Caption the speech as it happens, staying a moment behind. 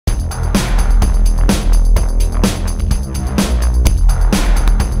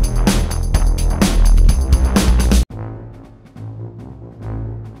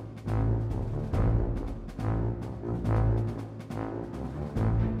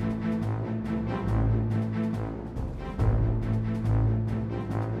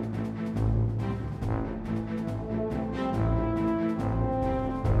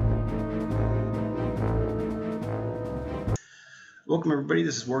Welcome everybody,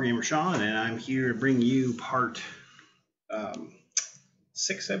 this is Warhammer Sean, and I'm here to bring you part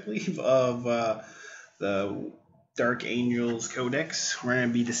 6, I believe, of the Dark Angels Codex. We're going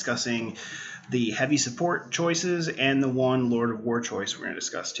to be discussing the heavy support choices and the one Lord of War choice we're going to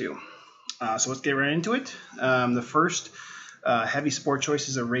discuss too. So let's get right into it. The first heavy support choice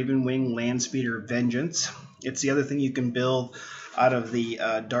is a Raven Wing Landspeeder Vengeance. It's the other thing you can build out of the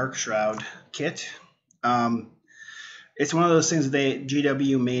Dark Shroud kit. It's one of those things that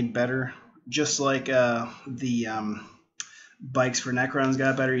GW made better, just like the bikes for Necrons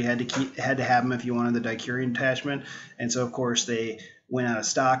got better. You had to have them if you wanted the Dicurian attachment, and so of course they went out of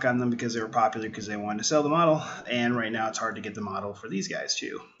stock on them because they were popular because they wanted to sell the model. And right now it's hard to get the model for these guys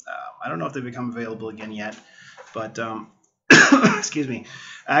too. I don't know if they become available again yet, but excuse me,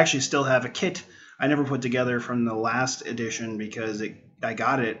 I actually still have a kit I never put together from the last edition because I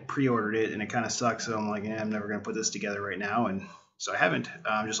got it, pre-ordered it, and it kind of sucks. So I'm like, I'm never going to put this together right now, and so I haven't.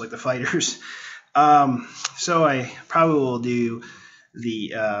 Just like the fighters. So I probably will do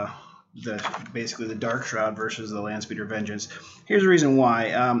the basically the Dark Shroud versus the Landspeeder Vengeance. Here's the reason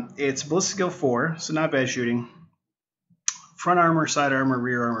why. It's Ballistic Skill 4, so not bad shooting. Front armor, side armor,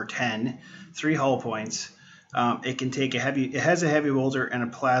 rear armor 10, 3 hull points. It can take it has a heavy bolter and a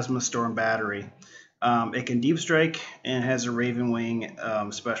plasma storm battery. It can deep strike and has a Raven Wing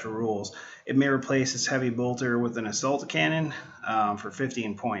special rules. It may replace its heavy bolter with an assault cannon for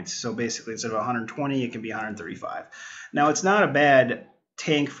 15 points. So basically, instead of 120, it can be 135. Now, it's not a bad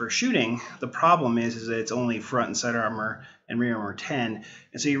tank for shooting. The problem is that it's only front and side armor and rear armor 10,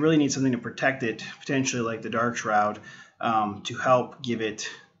 and so you really need something to protect it, potentially like the Dark Shroud, to help give it,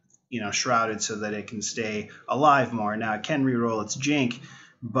 shrouded so that it can stay alive more. Now, it can reroll its Jink,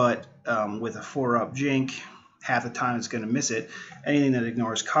 but with a 4-up Jink, half the time it's going to miss it. Anything that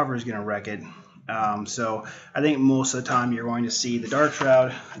ignores cover is going to wreck it. So I think most of the time you're going to see the Dark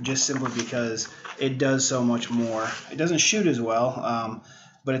Shroud just simply because it does so much more. It doesn't shoot as well,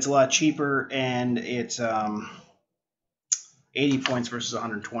 but it's a lot cheaper, and it's 80 points versus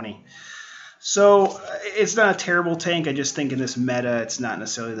 120. So it's not a terrible tank. I just think in this meta it's not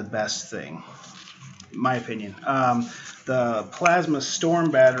necessarily the best thing, in my opinion. The Plasma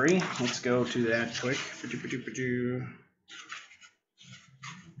Storm Battery, let's go to that quick.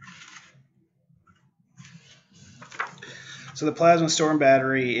 So the Plasma Storm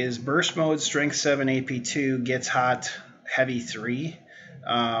Battery is Burst Mode, Strength 7, AP 2, Gets Hot, Heavy 3.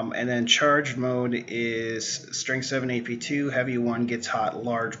 And then Charged Mode is Strength 7, AP 2, Heavy 1, Gets Hot,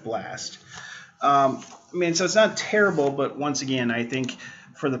 Large Blast. So it's not terrible, but once again, I think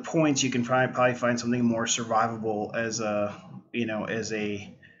for the points, you can probably find something more survivable as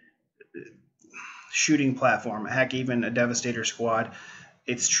a shooting platform. Heck, even a Devastator squad.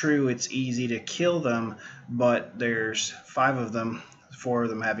 It's true, it's easy to kill them, but there's 5 of them, 4 of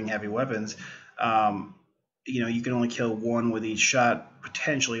them having heavy weapons. You can only kill 1 with each shot.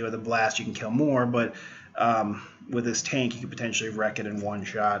 Potentially with a blast, you can kill more, but with this tank, you could potentially wreck it in 1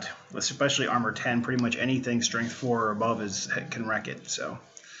 shot. Especially armor 10, pretty much anything strength 4 or above can wreck it. So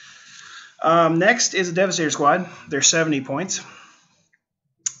next is a Devastator squad. They're 70 points.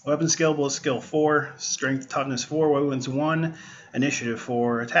 Weapon skill, Ballistic Skill 4, Strength Toughness 4, Weapons 1, Initiative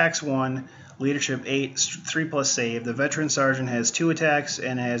 4, Attacks 1, Leadership 8, 3+ Save. The Veteran Sergeant has 2 attacks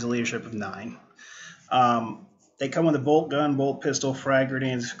and has a leadership of 9. They come with a bolt gun, bolt pistol, frag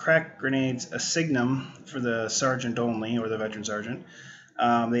grenades, crack grenades, a signum for the sergeant only, or the veteran sergeant.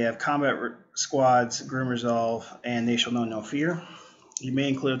 They have combat squads, grim resolve, and they shall know no fear. You may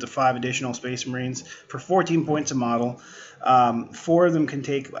include up to 5 additional Space Marines for 14 points a model. 4 of them can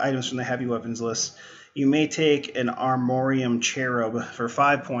take items from the heavy weapons list. You may take an Armorium Cherub for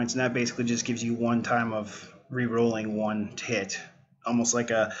 5 points, and that basically just gives you 1 time of re-rolling 1 hit, almost like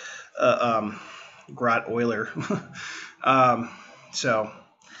a Grot Oiler. So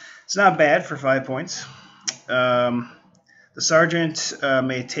it's not bad for 5 points. The sergeant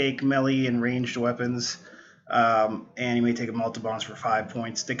may take melee and ranged weapons, and he may take a multi-bombs for 5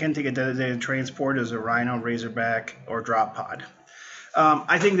 points. They can take a designated transport as a Rhino, Razorback, or Drop Pod.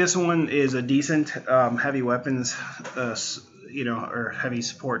 I think this one is a decent heavy weapons, or heavy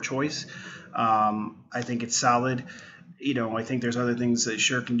support choice. I think it's solid. I think there's other things that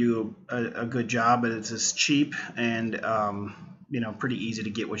sure can do a good job, but it's just cheap and, pretty easy to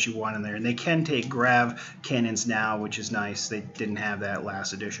get what you want in there. And they can take grav cannons now, which is nice. They didn't have that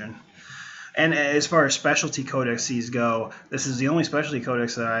last edition. And as far as specialty codexes go, this is the only specialty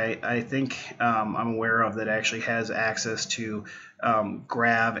codex that I think I'm aware of that actually has access to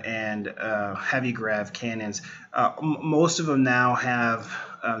grav and heavy grav cannons. Most of them now have,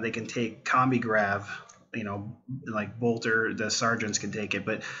 they can take combi grav like Bolter, the sergeants can take it,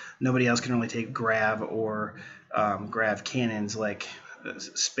 but nobody else can really take grav or grav cannons like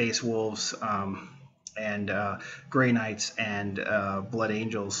Space Wolves and Grey Knights and Blood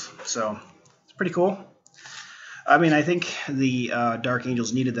Angels. So it's pretty cool. I mean, I think the Dark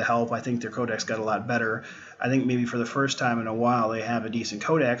Angels needed the help. I think their Codex got a lot better. I think maybe for the first time in a while they have a decent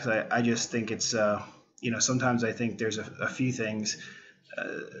Codex. I just think it's, sometimes I think there's a few things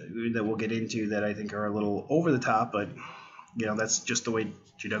that we'll get into that I think are a little over the top, but, that's just the way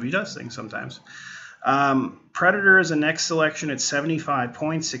GW does things sometimes. Predator is the next selection at 75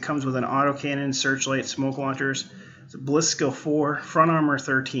 points. It comes with an autocannon, searchlight, smoke launchers. It's a Bliss skill 4, front armor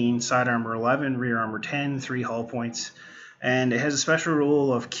 13, side armor 11, rear armor 10, 3 hull points. And it has a special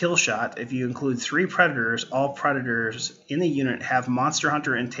rule of kill shot. If you include 3 predators, all predators in the unit have monster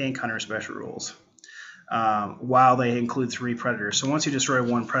hunter and tank hunter special rules, while they include 3 predators. So once you destroy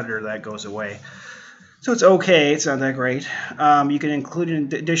 1 predator, that goes away. So it's okay. It's not that great. You can include an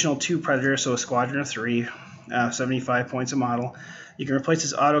additional 2 predators, so a squadron of 3, 75 points a model. You can replace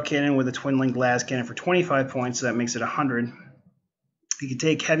this autocannon with a twin-linked las cannon for 25 points, so that makes it 100. You can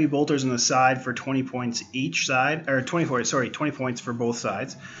take heavy bolters on the side for 20 points each side, or 20 points for both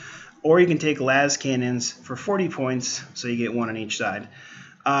sides. Or you can take las cannons for 40 points, so you get 1 on each side.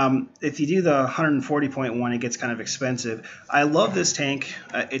 If you do the 140-point one, it gets kind of expensive. I love this tank.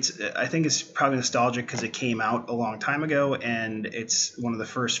 I think it's probably nostalgic because it came out a long time ago, and it's one of the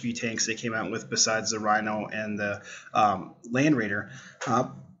first few tanks they came out with besides the Rhino and the Land Raider.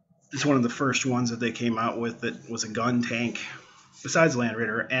 It's one of the first ones that they came out with that was a gun tank besides Land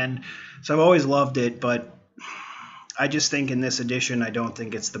Raider, and so I've always loved it, but I just think in this edition I don't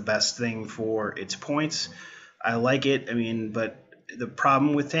think it's the best thing for its points. I like it, but the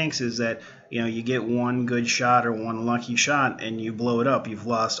problem with tanks is that you get 1 good shot or 1 lucky shot and you blow it up. You've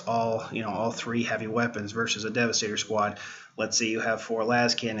lost all 3 heavy weapons versus a Devastator squad. Let's say you have 4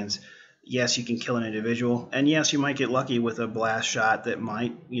 las cannons. Yes, you can kill an individual, and yes, you might get lucky with a blast shot that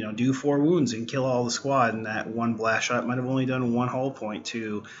might do 4 wounds and kill all the squad, and that 1 blast shot might have only done 1 hull point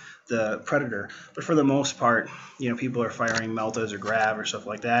to the Predator. But for the most part, people are firing Meltas or Grav or stuff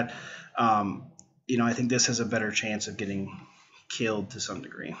like that. I think this has a better chance of getting killed to some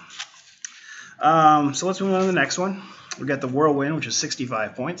degree. So let's move on to the next one. We've got the Whirlwind, which is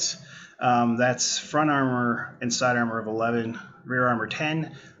 65 points. That's front armor and side armor of 11, rear armor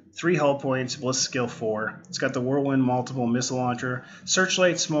 10, 3 hull points, Bliss skill 4. It's got the Whirlwind multiple missile launcher,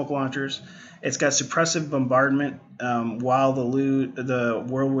 searchlight, smoke launchers. It's got suppressive bombardment, while the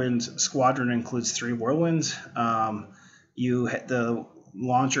Whirlwind's squadron includes 3 Whirlwinds. The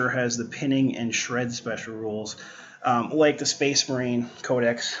launcher has the pinning and shred special rules. Like the Space Marine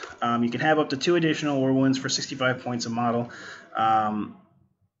Codex, you can have up to 2 additional Whirlwinds for 65 points a model, and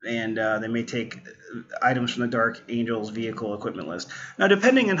they may take items from the Dark Angels vehicle equipment list. Now,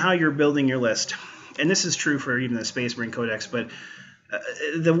 depending on how you're building your list, and this is true for even the Space Marine Codex, but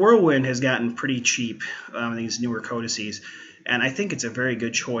the Whirlwind has gotten pretty cheap in these newer codices, and I think it's a very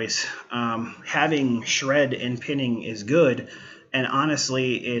good choice. Having shred and pinning is good. And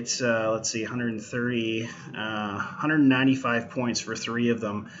honestly, it's, 195 points for 3 of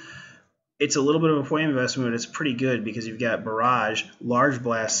them. It's a little bit of a point investment, but it's pretty good because you've got Barrage, Large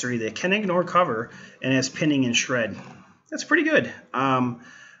Blast 3 that can ignore cover, and has pinning and shred. That's pretty good.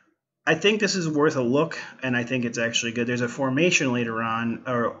 I think this is worth a look, and I think it's actually good. There's a formation later on,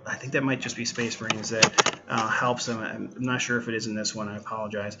 or I think that might just be Space Marines that helps them. I'm not sure if it is in this one. I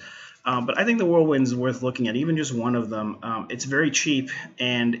apologize. But I think the Whirlwind's worth looking at, even just one of them. It's very cheap,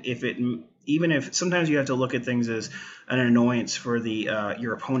 and even if sometimes you have to look at things as an annoyance for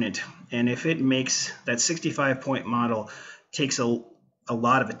your opponent, and if it makes that 65-point model takes a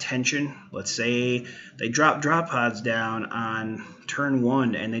lot of attention. Let's say they drop pods down on turn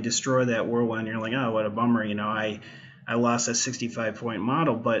 1 and they destroy that Whirlwind. You're like, oh, what a bummer. I lost that 65-point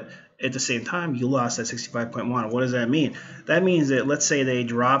model, but at the same time, you lost that 65-point model. What does that mean? That means that, let's say they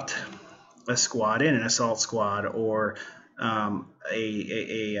dropped a squad in, an assault squad, or a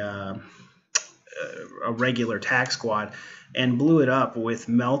regular tac squad, and blew it up with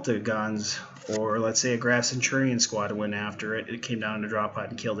melta guns, or let's say a Grav Centurion squad went after it. It came down in a drop pod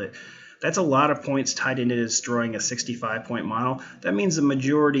and killed it. That's a lot of points tied into destroying a 65-point model. That means the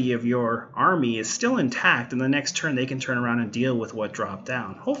majority of your army is still intact, and the next turn they can turn around and deal with what dropped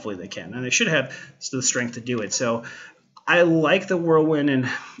down. Hopefully they can, and they should have the strength to do it. So I like the Whirlwind, and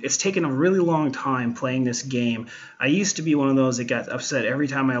it's taken a really long time playing this game. I used to be one of those that got upset every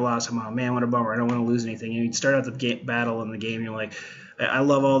time I lost. I'm like, man, what a bummer. I don't want to lose anything. You'd start out the battle in the game, and you're like, I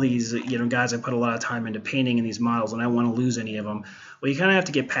love all these, guys. I put a lot of time into painting in these models, and I don't want to lose any of them. Well, you kind of have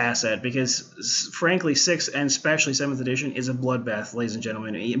to get past that because, frankly, 6th and especially 7th edition is a bloodbath, ladies and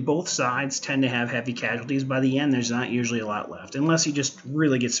gentlemen. Both sides tend to have heavy casualties. By the end, there's not usually a lot left, unless you just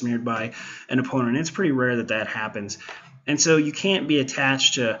really get smeared by an opponent. It's pretty rare that that happens. And so you can't be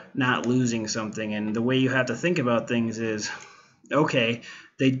attached to not losing something. And the way you have to think about things is, okay,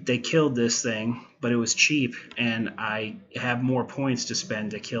 they killed this thing, but it was cheap, and I have more points to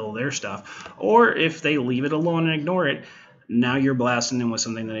spend to kill their stuff. Or if they leave it alone and ignore it, now you're blasting them with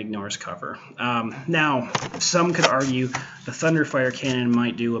something that ignores cover. Now, some could argue the Thunderfire Cannon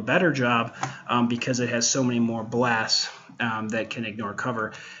might do a better job because it has so many more blasts that can ignore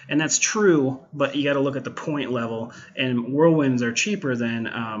cover. And that's true, but you got to look at the point level, and Whirlwinds are cheaper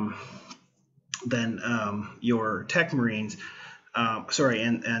than your Tech Marines. And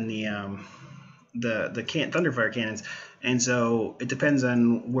the Thunderfire Cannons. And so it depends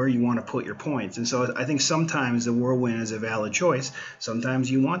on where you want to put your points. And so I think sometimes the Whirlwind is a valid choice.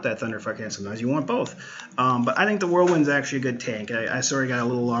 Sometimes you want that Thunderfire Cannon. Sometimes you want both. But I think the Whirlwind's actually a good tank. I sorry got a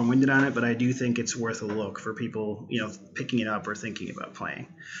little long-winded on it, but I do think it's worth a look for people, picking it up or thinking about playing.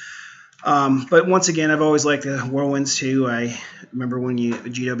 But once again, I've always liked the Whirlwinds too. I remember when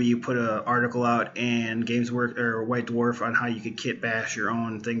GW put an article out and Games Work or White Dwarf on how you could kit bash your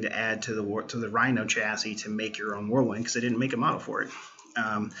own thing to add to the Rhino chassis to make your own Whirlwind, because they didn't make a model for it.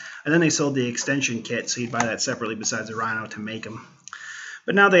 And then they sold the extension kit, so you'd buy that separately besides the Rhino to make them.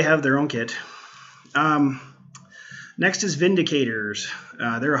 But now they have their own kit. Next is Vindicators.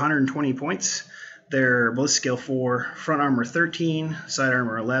 They're 120 points. They're both skill 4, front armor 13, side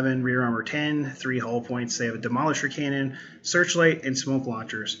armor 11, rear armor 10, 3 hull points. They have a demolisher cannon, searchlight, and smoke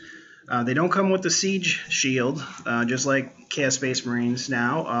launchers. They don't come with the siege shield, just like Chaos Space Marines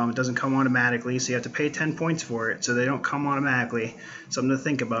now. It doesn't come automatically, so you have to pay 10 points for it. So they don't come automatically. Something to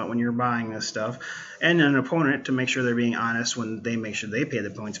think about when you're buying this stuff. And an opponent to make sure they're being honest when they make sure they pay the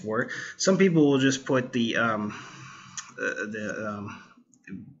points for it. Some people will just put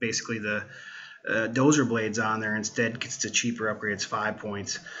basically the dozer blades on there instead because it's a cheaper upgrade. It's 5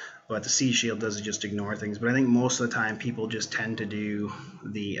 points, but the Sea Shield doesn't just ignore things. But I think most of the time people just tend to do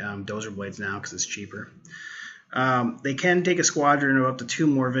the dozer blades now because it's cheaper. They can take a squadron of up to 2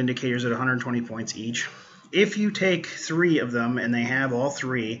 more Vindicators at 120 points each. If you take 3 of them and they have all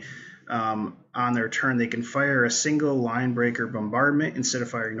 3 on their turn, they can fire a single line breaker bombardment instead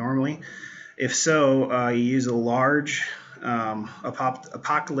of firing normally. If so, you use a large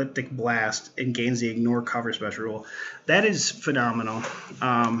apocalyptic blast and gains the ignore cover special rule. That is phenomenal,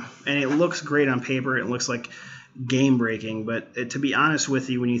 and it looks great on paper. It looks like game breaking, but to be honest with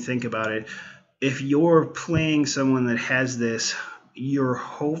you, when you think about it, if you're playing someone that has this, you're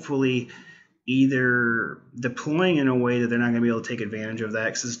hopefully either deploying in a way that they're not going to be able to take advantage of that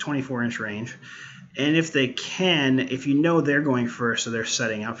because it's 24-inch range, and if they can, if you know they're going first, so they're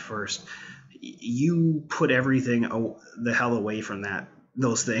setting up first, you put everything the hell away from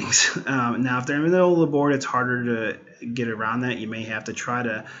those things. Now, if they're in the middle of the board, it's harder to get around that. You may have to try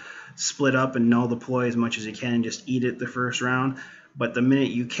to split up and null deploy as much as you can and just eat it the first round. But the minute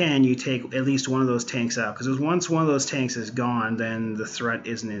you can, you take at least one of those tanks out. Because once one of those tanks is gone, then the threat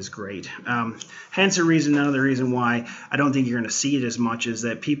isn't as great. Hence another reason why I don't think you're going to see it as much is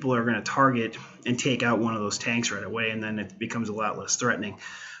that people are going to target and take out one of those tanks right away, and then it becomes a lot less threatening.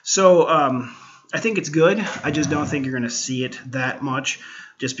 So I think it's good. I just don't think you're going to see it that much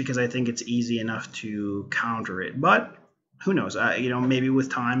just because I think it's easy enough to counter it. But who knows? Maybe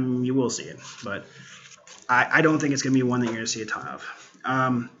with time you will see it. But I don't think it's going to be one that you're going to see a ton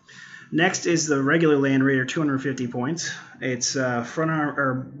of. Next is the regular Land Raider, 250 points. It's front arm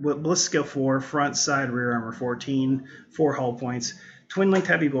or Bliss skill 4, front, side, rear armor 14, 4 hull points, twin-linked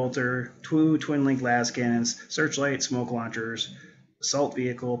heavy bolter, 2 twin-linked las cannons, searchlight, smoke launchers, assault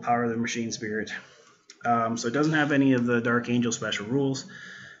vehicle, power of the machine spirit. So it doesn't have any of the Dark Angel special rules.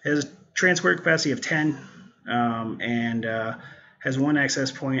 It has a transport capacity of 10 and has 1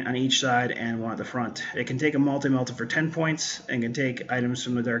 access point on each side and 1 at the front. It can take a multi-melta for 10 points and can take items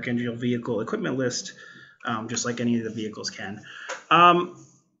from the Dark Angel vehicle equipment list, just like any of the vehicles can. I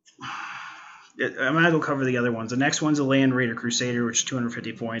might as well cover the other ones. The next one's a Land Raider Crusader, which is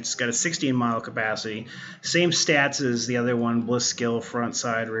 250 points. It's got a 16 model capacity. Same stats as the other one, Bliss skill, front,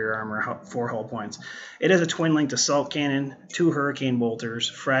 side, rear armor, 4 hull points. It has a twin-linked assault cannon, 2 hurricane bolters,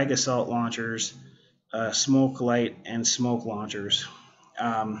 frag assault launchers, smoke light, and smoke launchers.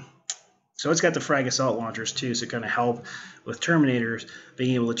 So it's got the frag assault launchers too, so it kind of help with Terminators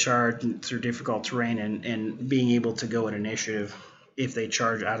being able to charge through difficult terrain and being able to go in initiative if they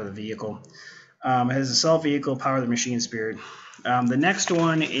charge out of the vehicle. It has assault vehicle, power of the machine spirit. The next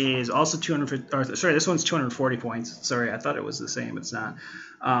one is also 250. Sorry, this one's 240 points. Sorry, I thought it was the same. It's not.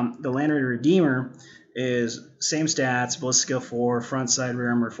 The Land Raider Redeemer is same stats, ballistic skill 4, front side rear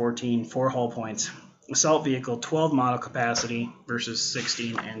armor 14, 4 hull points. Assault vehicle 12 model capacity versus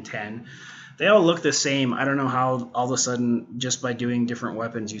 16 and 10. They all look the same. I don't know how all of a sudden, just by doing different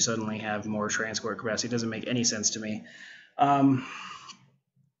weapons, you suddenly have more transport capacity. It doesn't make any sense to me. Has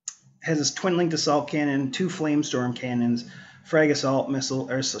this twin-linked assault cannon, 2 flamestorm cannons, frag assault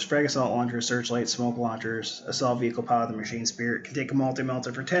missile, or frag assault launchers, searchlight, smoke launchers, assault vehicle, power of the machine spirit. Can take a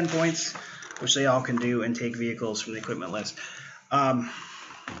multi-melter for 10 points, which they all can do, and take vehicles from the equipment list.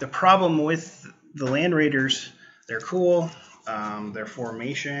 The problem with the Land Raiders, they're cool. Their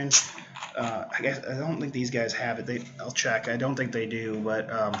formation, I don't think these guys have it. I'll check. I don't think they do, but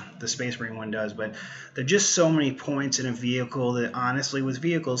the Space Marine one does. But they're just so many points in a vehicle that, honestly, with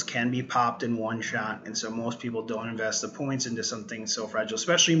vehicles can be popped in one shot, and so most people don't invest the points into something so fragile,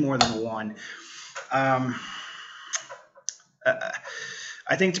 especially more than one.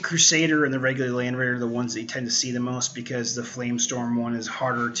 I think the Crusader and the regular Land Raider are the ones that you tend to see the most, because the Flamestorm one is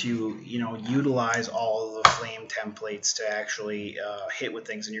harder to, utilize all of the flame templates to actually hit with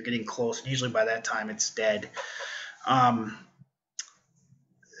things, and you're getting close. And usually by that time it's dead.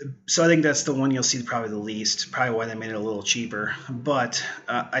 So I think that's the one you'll see probably the least. Probably why they made it a little cheaper. But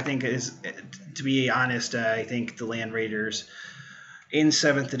I think to be honest, I think the Land Raiders in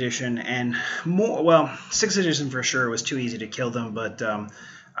 7th edition and more, well, 6th edition for sure was too easy to kill them, but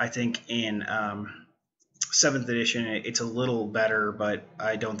I think in 7th edition it's a little better, but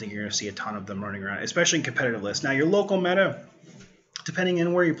I don't think you're going to see a ton of them running around, especially in competitive lists. Now, your local meta, depending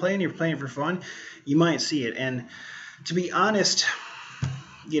on where you're playing for fun, you might see it. And to be honest,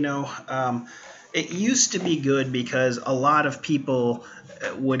 it used to be good because a lot of people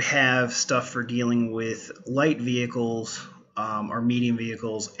would have stuff for dealing with light vehicles, or medium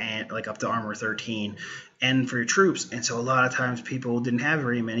vehicles, and like up to armor 13, and for your troops. And so a lot of times people didn't have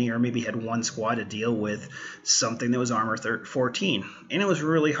very many, or maybe had one squad to deal with something that was armor 14, and it was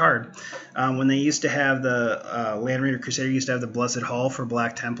really hard. When they used to have the Land Raider Crusader used to have the Blessed Hull for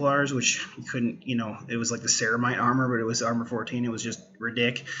Black Templars, which you couldn't, it was like the Ceramite armor, but it was armor 14. It was just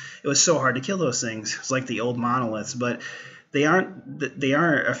ridiculous. It was so hard to kill those things. It's like the old monoliths, but they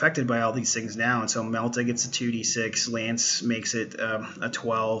aren't affected by all these things now, and so Melta gets a 2d6, Lance makes it a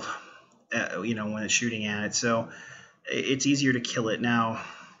 12, when it's shooting at it, so it's easier to kill it now.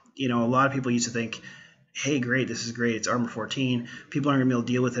 A lot of people used to think, hey, great, this is great, it's armor 14, people aren't going to be able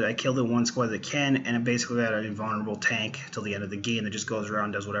to deal with it, I killed the one squad that can, and it basically got an invulnerable tank till the end of the game that just goes around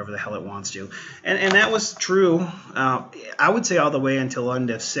and does whatever the hell it wants to. And that was true, I would say all the way until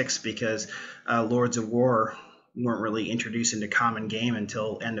end of 6, because Lords of War weren't really introduced into common game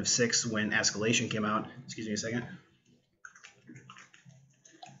until end of 6 when Escalation came out. Excuse me a second.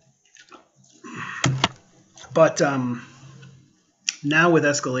 But now with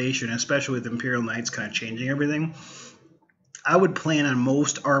Escalation, especially with Imperial Knights kind of changing everything, I would plan on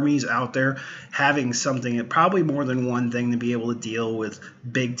most armies out there having something, probably more than one thing, to be able to deal with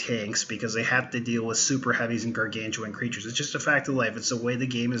big tanks, because they have to deal with super heavies and gargantuan creatures. It's just a fact of life. It's the way the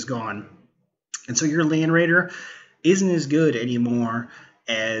game has gone. And so your Land Raider isn't as good anymore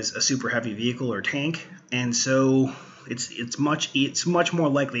as a super heavy vehicle or tank, and so it's much more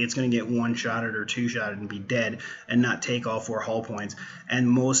likely it's going to get one-shotted or two-shotted and be dead and not take all 4 hull points. And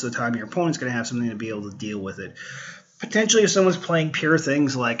most of the time your opponent's going to have something to be able to deal with it. Potentially, if someone's playing pure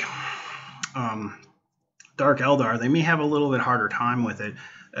things like Dark Eldar, they may have a little bit harder time with it.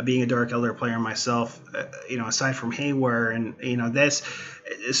 Being a Dark Eldar player myself, aside from Haywire, and that's,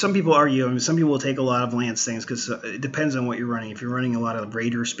 some people argue, some people will take a lot of lance things because it depends on what you're running. If you're running a lot of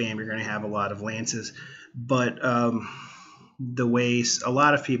Raider spam, you're going to have a lot of lances. But the way a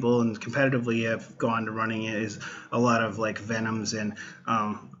lot of people and competitively have gone to running it is a lot of like Venoms and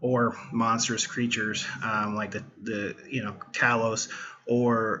or monstrous creatures like the Talos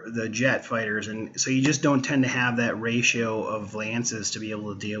or the jet fighters, and so you just don't tend to have that ratio of lances to be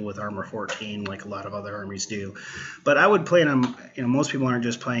able to deal with armor 14 like a lot of other armies do. But I would plan on, most people aren't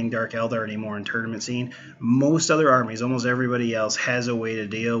just playing Dark Eldar anymore in tournament scene. Most other armies, almost everybody else, has a way to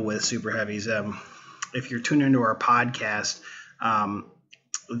deal with super heavies. If you're tuned into our podcast,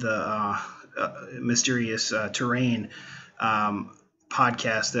 the Mysterious Terrain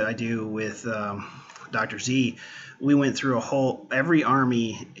podcast that I do with Dr. Z, we went through every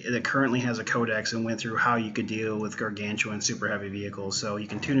army that currently has a Codex and went through how you could deal with gargantuan super heavy vehicles. So you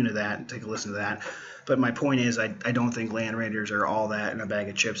can tune into that and take a listen to that. But my point is, I don't think Land Raiders are all that in a bag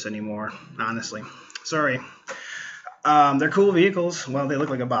of chips anymore, honestly. Sorry. They're cool vehicles. Well, they look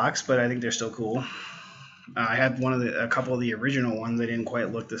like a box, but I think they're still cool. I had a couple of the original ones. They didn't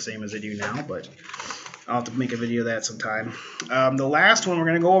quite look the same as they do now, but I'll have to make a video of that sometime. The last one, we're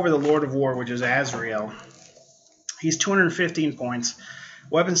going to go over the Lord of War, which is Azrael. He's 215 points,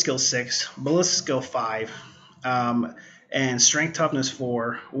 weapon skill 6, ballistic skill 5, and strength toughness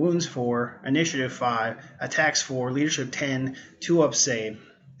 4, wounds 4, initiative 5, attacks 4, leadership 10, 2-up save.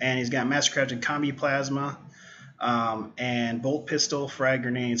 And he's got mastercrafted combi plasma, and bolt pistol, frag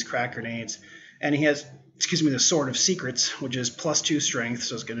grenades, crack grenades. And he has, the Sword of Secrets, which is +2 strength,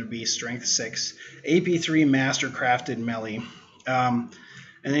 so it's going to be strength 6, AP3 mastercrafted melee. And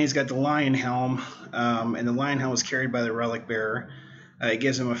then he's got the Lion Helm, and the Lion Helm is carried by the Relic Bearer. It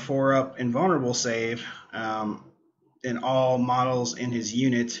gives him a 4-up invulnerable save in all models in his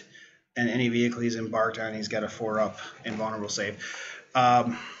unit, and any vehicle he's embarked on, he's got a 4-up invulnerable save.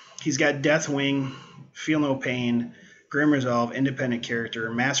 He's got Deathwing, Feel No Pain, Grim Resolve, Independent Character,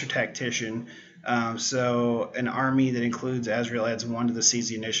 Master Tactician. So an army that includes Azrael adds 1 to the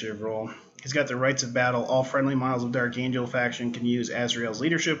Seize Initiative roll. He's got the Rights of Battle. All friendly models of Dark Angel faction can use Azrael's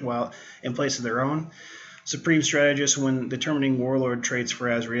leadership while in place of their own. Supreme Strategist, when determining Warlord traits for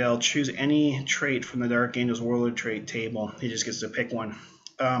Azrael, choose any trait from the Dark Angel's Warlord trait table. He just gets to pick one.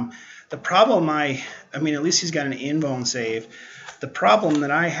 The problem at least he's got an invuln save. The problem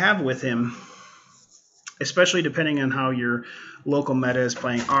that I have with him, especially depending on how your local meta is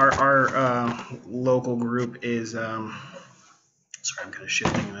playing, our local group is, sorry, I'm kind of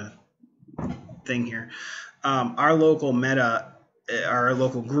shifting the thing here. Our local meta, our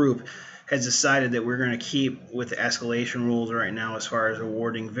local group has decided that we're going to keep with the escalation rules right now as far as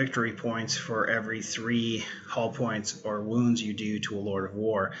awarding victory points for every 3 hull points or wounds you do to a Lord of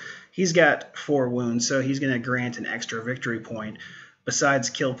War. He's got 4 wounds, so he's going to grant an extra victory point besides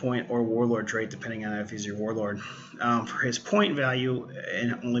kill point or warlord trait, depending on if he's your warlord. For his point value,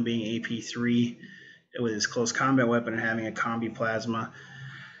 and only being AP3 with his close combat weapon and having a combi plasma,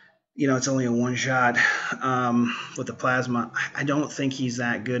 it's only a 1-shot with the plasma. I don't think he's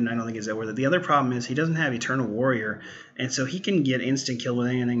that good, and I don't think he's that worth it. The other problem is he doesn't have Eternal Warrior, and so he can get instant kill with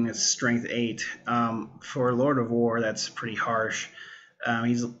anything that's strength 8. For Lord of War, that's pretty harsh.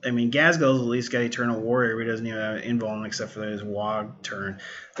 Gazgul's at least got Eternal Warrior, but he doesn't even have an invuln except for his Wog turn.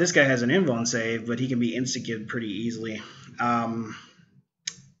 This guy has an invuln save, but he can be instant killed pretty easily.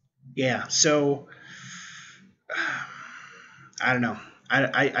 So I don't know.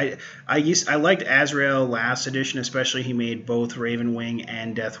 I liked Azrael last edition, especially he made both Ravenwing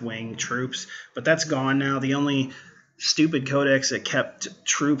and Deathwing troops, but that's gone now. The only stupid codex that kept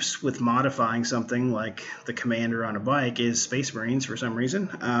troops with modifying something like the commander on a bike is Space Marines for some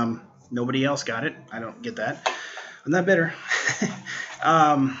reason. Nobody else got it. I don't get that. I'm not bitter.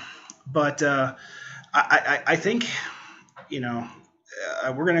 I think,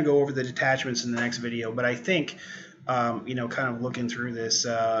 we're going to go over the detachments in the next video, but I think, kind of looking through this,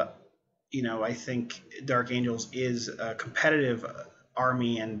 I think Dark Angels is a competitive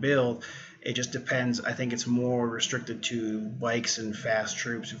army and build. It just depends. I think it's more restricted to bikes and fast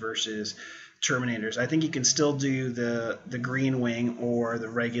troops versus Terminators. I think you can still do the Green Wing or the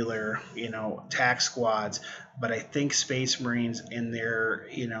regular, tac squads, but I think Space Marines in their,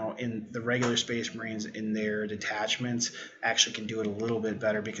 in the regular Space Marines in their detachments actually can do it a little bit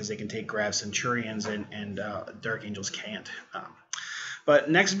better because they can take Grav Centurions and Dark Angels can't.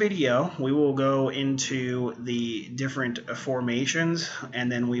 But next video, we will go into the different formations,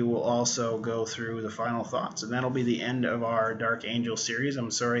 and then we will also go through the final thoughts. And that'll be the end of our Dark Angel series.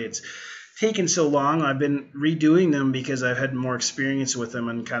 I'm sorry it's taken so long. I've been redoing them because I've had more experience with them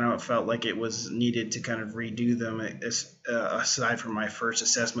and kind of felt like it was needed to kind of redo them aside from my first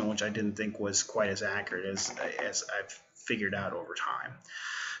assessment, which I didn't think was quite as accurate as I've figured out over time.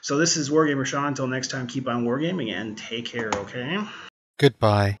 So this is Wargamer Sean. Until next time, keep on wargaming and take care, okay?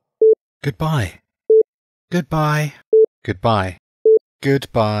 Goodbye. Goodbye. Goodbye. Goodbye.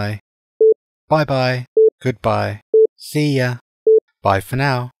 Goodbye. Bye-bye. Goodbye. See ya. Bye for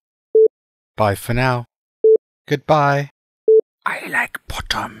now. Bye for now. Goodbye. I like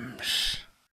bottoms.